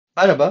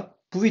Merhaba,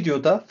 bu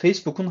videoda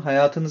Facebook'un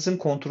hayatınızın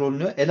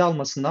kontrolünü ele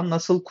almasından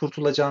nasıl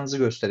kurtulacağınızı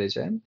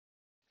göstereceğim.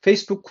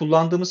 Facebook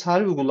kullandığımız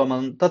her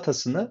uygulamanın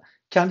datasını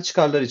kendi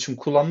çıkarları için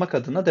kullanmak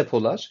adına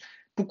depolar.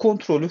 Bu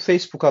kontrolü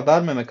Facebook'a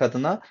vermemek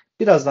adına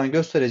birazdan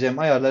göstereceğim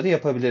ayarları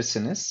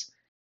yapabilirsiniz.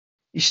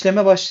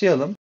 İşleme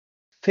başlayalım.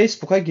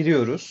 Facebook'a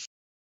giriyoruz.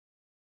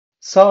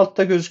 Sağ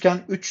altta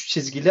gözüken 3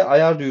 çizgili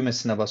ayar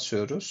düğmesine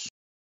basıyoruz.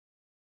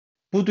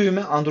 Bu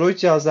düğme Android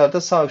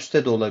cihazlarda sağ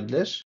üstte de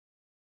olabilir.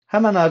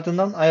 Hemen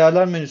ardından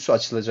ayarlar menüsü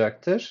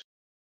açılacaktır.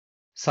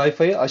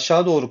 Sayfayı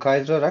aşağı doğru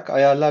kaydırarak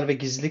ayarlar ve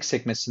gizlilik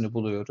sekmesini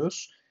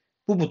buluyoruz.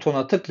 Bu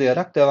butona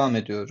tıklayarak devam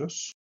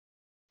ediyoruz.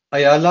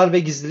 Ayarlar ve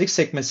gizlilik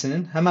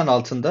sekmesinin hemen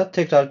altında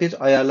tekrar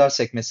bir ayarlar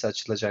sekmesi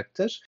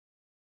açılacaktır.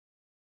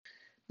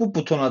 Bu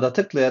butona da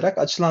tıklayarak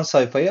açılan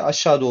sayfayı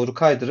aşağı doğru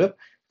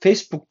kaydırıp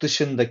Facebook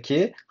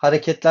dışındaki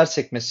hareketler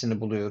sekmesini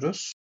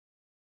buluyoruz.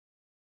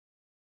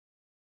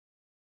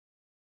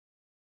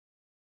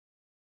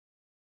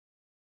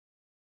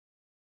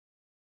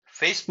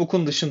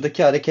 Facebook'un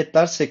dışındaki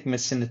hareketler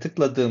sekmesini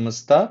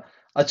tıkladığımızda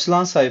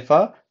açılan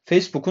sayfa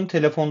Facebook'un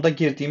telefonda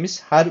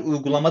girdiğimiz her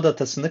uygulama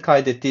datasını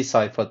kaydettiği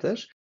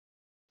sayfadır.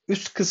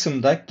 Üst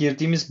kısımda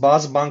girdiğimiz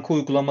bazı banka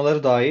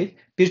uygulamaları dahil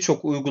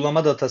birçok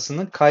uygulama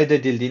datasının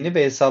kaydedildiğini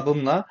ve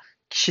hesabımla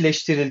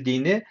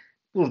kişileştirildiğini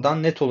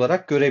buradan net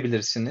olarak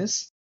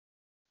görebilirsiniz.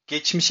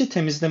 Geçmişi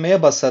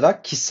temizlemeye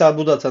basarak kişisel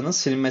bu datanın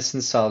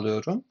silinmesini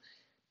sağlıyorum.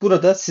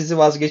 Burada sizi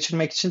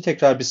vazgeçirmek için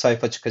tekrar bir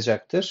sayfa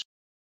çıkacaktır.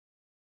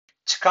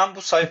 Çıkan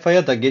bu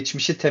sayfaya da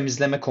geçmişi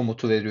temizleme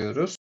komutu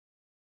veriyoruz.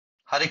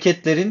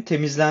 Hareketlerin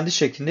temizlendi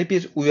şeklinde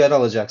bir uyarı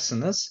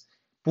alacaksınız.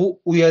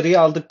 Bu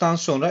uyarıyı aldıktan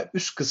sonra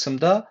üst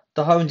kısımda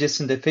daha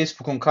öncesinde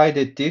Facebook'un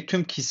kaydettiği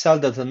tüm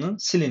kişisel datanın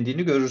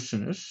silindiğini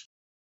görürsünüz.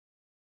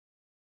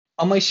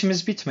 Ama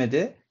işimiz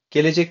bitmedi.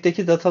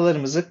 Gelecekteki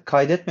datalarımızı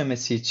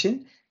kaydetmemesi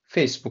için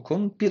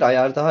Facebook'un bir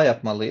ayar daha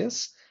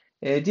yapmalıyız.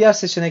 Diğer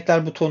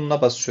seçenekler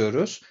butonuna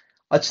basıyoruz.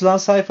 Açılan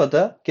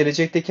sayfada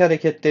gelecekteki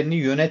hareketlerini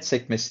yönet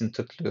sekmesini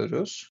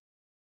tıklıyoruz.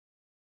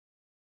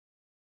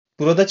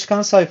 Burada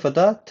çıkan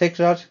sayfada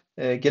tekrar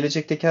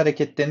gelecekteki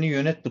hareketlerini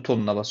yönet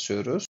butonuna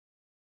basıyoruz.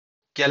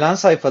 Gelen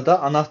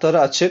sayfada anahtarı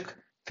açık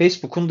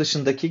Facebook'un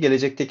dışındaki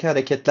gelecekteki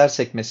hareketler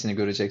sekmesini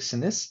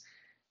göreceksiniz.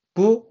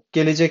 Bu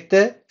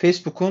gelecekte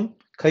Facebook'un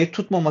kayıt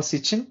tutmaması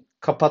için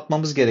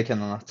kapatmamız gereken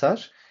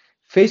anahtar.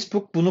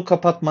 Facebook bunu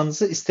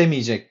kapatmanızı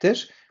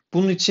istemeyecektir.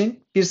 Bunun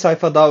için bir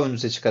sayfa daha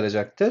önünüze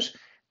çıkaracaktır.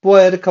 Bu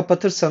ayarı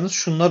kapatırsanız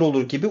şunlar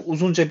olur gibi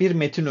uzunca bir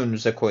metin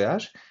önünüze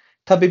koyar.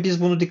 Tabii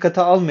biz bunu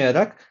dikkate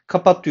almayarak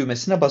kapat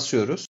düğmesine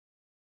basıyoruz.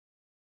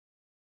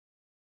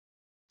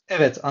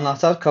 Evet,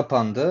 anahtar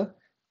kapandı.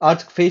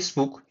 Artık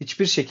Facebook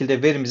hiçbir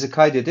şekilde verimizi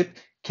kaydedip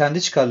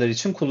kendi çıkarları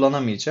için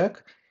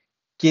kullanamayacak.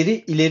 Geri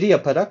ileri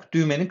yaparak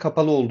düğmenin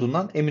kapalı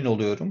olduğundan emin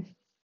oluyorum.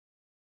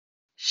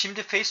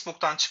 Şimdi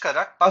Facebook'tan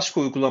çıkarak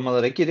başka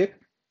uygulamalara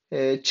girip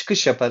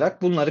çıkış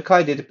yaparak bunları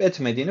kaydedip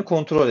etmediğini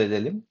kontrol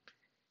edelim.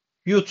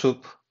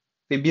 YouTube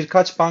ve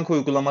birkaç banka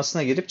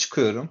uygulamasına girip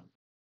çıkıyorum.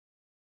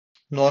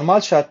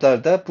 Normal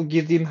şartlarda bu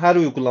girdiğim her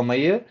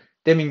uygulamayı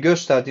demin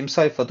gösterdiğim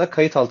sayfada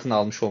kayıt altına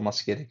almış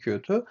olması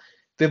gerekiyordu.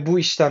 Ve bu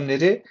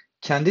işlemleri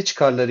kendi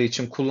çıkarları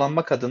için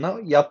kullanmak adına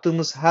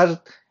yaptığımız her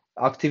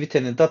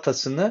aktivitenin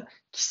datasını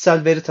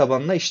kişisel veri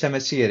tabanına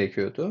işlemesi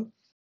gerekiyordu.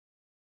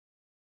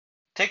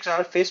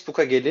 Tekrar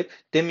Facebook'a gelip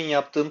demin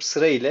yaptığım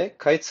sıra ile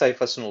kayıt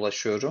sayfasına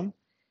ulaşıyorum.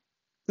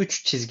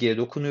 3 çizgiye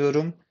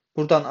dokunuyorum.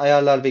 Buradan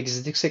ayarlar ve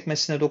gizlilik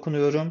sekmesine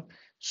dokunuyorum.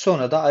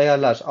 Sonra da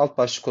ayarlar alt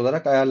başlık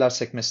olarak ayarlar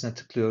sekmesine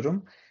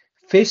tıklıyorum.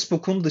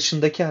 Facebook'un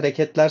dışındaki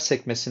hareketler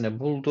sekmesini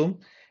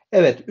buldum.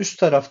 Evet, üst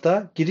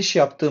tarafta giriş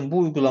yaptığım bu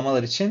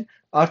uygulamalar için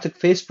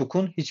artık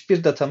Facebook'un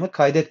hiçbir datamı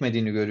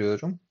kaydetmediğini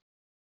görüyorum.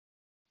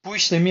 Bu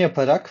işlemi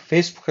yaparak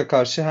Facebook'a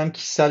karşı hem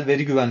kişisel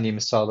veri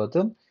güvenliğimi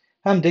sağladım,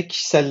 hem de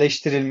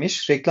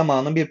kişiselleştirilmiş reklam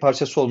ağının bir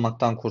parçası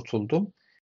olmaktan kurtuldum.